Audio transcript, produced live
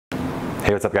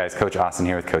Hey, what's up guys? Coach Austin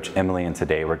here with Coach Emily, and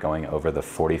today we're going over the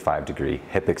 45-degree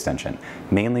hip extension,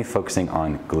 mainly focusing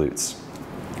on glutes.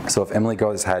 So if Emily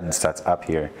goes ahead and sets up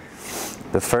here,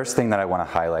 the first thing that I want to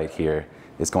highlight here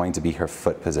is going to be her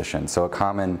foot position. So a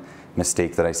common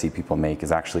mistake that I see people make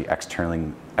is actually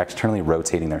externally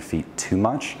rotating their feet too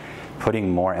much, putting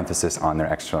more emphasis on their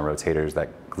external rotators,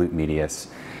 like glute medius,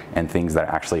 and things that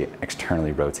actually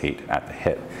externally rotate at the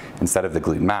hip, instead of the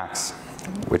glute max,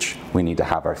 which we need to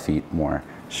have our feet more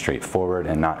straightforward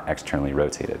and not externally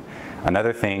rotated.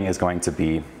 Another thing is going to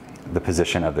be the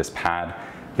position of this pad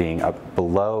being up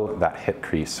below that hip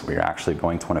crease, where you're actually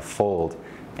going to want to fold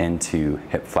into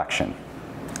hip flexion.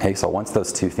 Okay, so once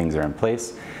those two things are in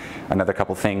place, another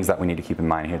couple things that we need to keep in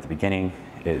mind here at the beginning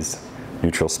is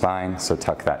neutral spine, so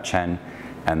tuck that chin,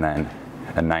 and then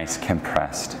a nice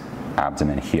compressed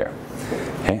abdomen here.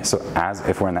 Okay, so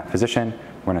if we're in that position,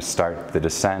 we're going to start the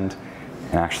descend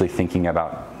and actually thinking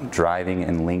about driving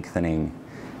and lengthening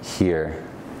here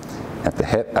at the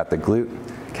hip, at the glute.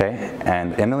 Okay,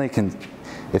 and Emily can,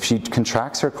 if she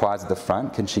contracts her quads at the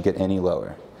front, can she get any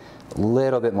lower? A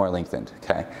little bit more lengthened.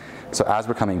 Okay, so as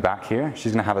we're coming back here,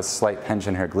 she's going to have a slight pinch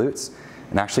in her glutes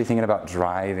and actually thinking about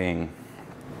driving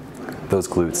those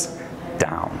glutes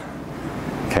down.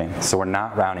 Okay, so we're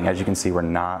not rounding. As you can see, we're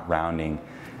not rounding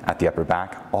at the upper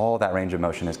back. All that range of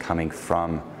motion is coming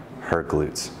from her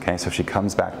glutes. Okay, so she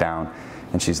comes back down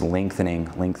and she's lengthening,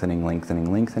 lengthening,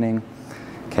 lengthening, lengthening.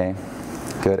 Okay,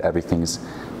 good. Everything's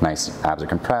nice. Abs are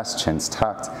compressed, chin's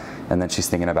tucked, and then she's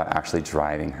thinking about actually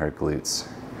driving her glutes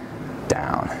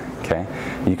down. Okay,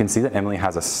 you can see that Emily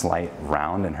has a slight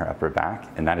round in her upper back,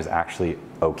 and that is actually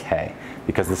okay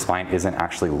because the spine isn't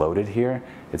actually loaded here.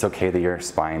 It's okay that your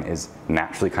spine is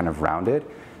naturally kind of rounded,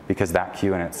 because that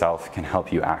cue in itself can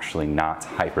help you actually not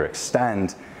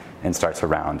hyperextend and start to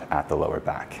round at the lower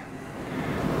back.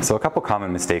 So a couple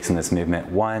common mistakes in this movement,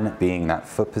 one being that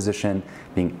foot position,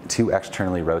 being too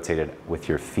externally rotated with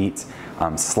your feet.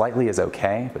 Slightly is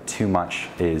okay, but too much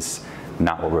is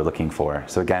not what we're looking for.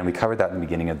 So again, we covered that in the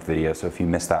beginning of the video, so if you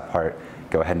missed that part,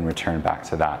 go ahead and return back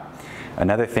to that.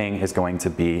 Another thing is going to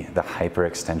be the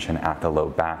hyperextension at the low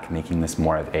back, making this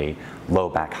more of a low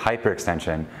back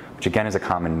hyperextension, which again is a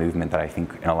common movement that I think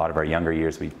in a lot of our younger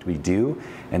years we do,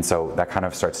 and so that kind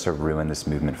of starts to ruin this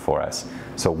movement for us.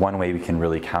 So one way we can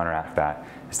really counteract that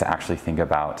is to actually think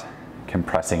about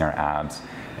compressing our abs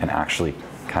and actually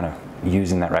kind of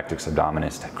using that rectus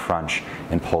abdominis to crunch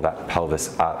and pull that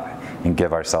pelvis up and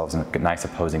give ourselves a nice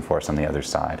opposing force on the other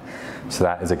side. So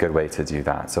that is a good way to do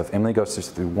that. So if Emily goes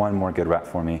just through one more good rep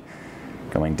for me,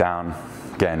 going down,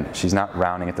 again, she's not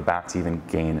rounding at the back to even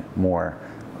gain more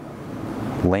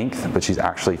length, but she's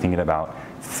actually thinking about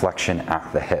flexion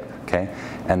at the hip, okay?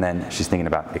 And then she's thinking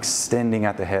about extending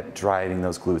at the hip, driving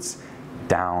those glutes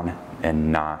down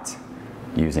and not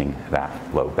using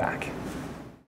that low back.